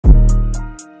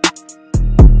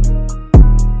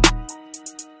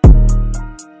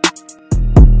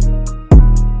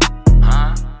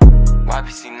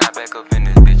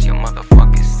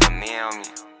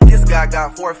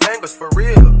got 4 fingers for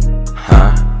real.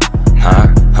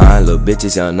 Little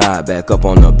bitches young nah, back up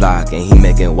on the block, and he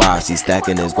making wild, he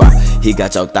stacking his guap. He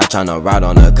got your thought tryna ride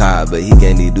on the car, but he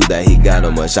can't even do that, he got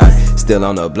him a shot. Still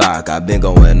on the block, I been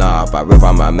going off. I rip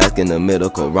out my mask in the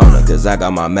middle corona, cause I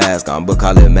got my mask on, but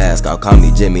call it mask. I'll call me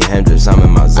Jimi Hendrix, I'm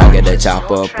in my zone. I get that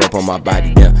chopper up on my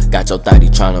body, damn. Got your thotty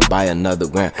tryna buy another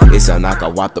gram. It's a knock, I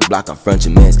walk the block, I'm front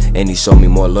your mans, and he show me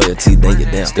more loyalty than you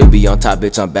damn. Still be on top,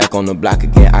 bitch, I'm back on the block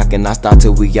again. I cannot stop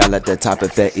till we all at the top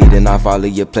of that, eating off all of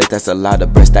your plate, that's a lot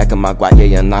of bread. Stacking my guap,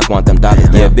 yeah, you knock, want them dollars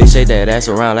down. Yeah, bitch, shake that ass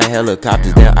around like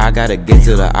helicopters down. I gotta get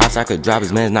to the ops, I could drop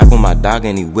his man's knock on my dog,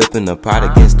 and he whipping the pot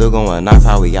again. Still going off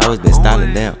how he always been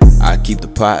styling down. I keep the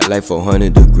pot like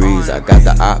 400 degrees. I got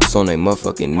the ops on they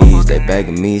motherfucking knees. They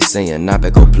begging me, saying not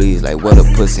back, oh please. Like what a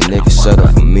pussy nigga, shut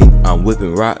up for me. I'm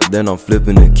whipping rock, then I'm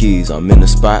flipping the keys. I'm in the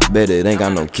spot, bet it ain't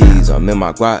got no keys. I'm in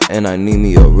my guap, and I need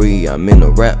me a re. I'm in the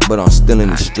rap, but I'm still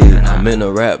in the street. I'm in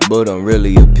the rap, but I'm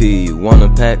really a P. You wanna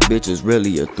pack, bitch, it's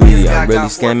really a 3. I'm really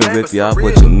scamming, rip you off,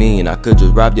 what you mean? I could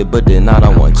just rob you, but then I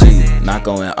don't want cheese. Not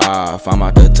going off, I'm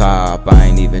out the top. I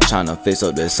ain't even tryna fix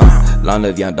up this song. Long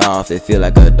live young Dolph, it feel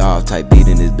like a dog type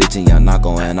beating this bitch, and y'all not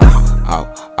going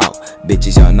out.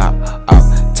 Bitches, y'all not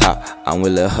out top. I'm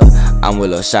with Lil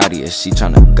Shawty, if she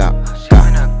tryna go.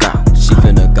 She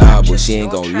finna gobble, she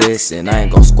ain't gon' listen, I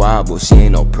ain't gon' squabble. She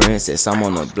ain't no princess, I'm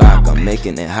on the block, I'm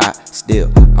making it hot.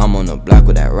 Still, I'm on the block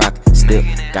with that rock. Still,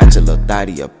 got your little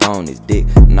thotty up on his dick.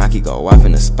 Knock, he go off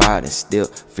in the spot, and still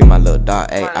free my little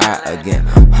dog AI again.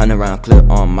 100 round clip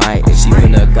on mic, and she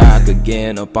finna gawk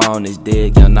again up on his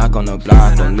dick. Y'all knock on the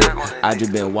block, I'm lit. I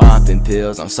just been whopping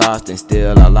pills, I'm sauced and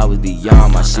still I'll always be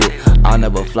on my shit. I'll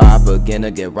never flop again or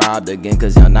get robbed again,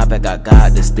 cause y'all not back, I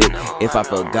got the stick. If I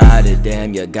forgot it,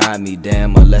 damn, you got me,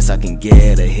 damn, unless I can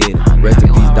get a hit. Rest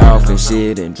in peace, Dolphin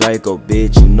shit, and Draco,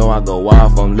 bitch, you know I go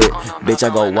off, I'm lit. Bitch,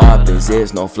 I go whopping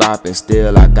zips, no flopping,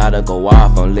 still I gotta go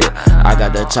off, I'm lit. I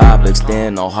got the chop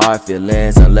extend, no hard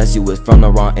feelings, unless you was from the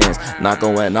wrong ends. Not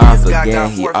going off again,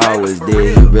 he always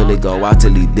did, he really go out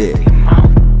till he did.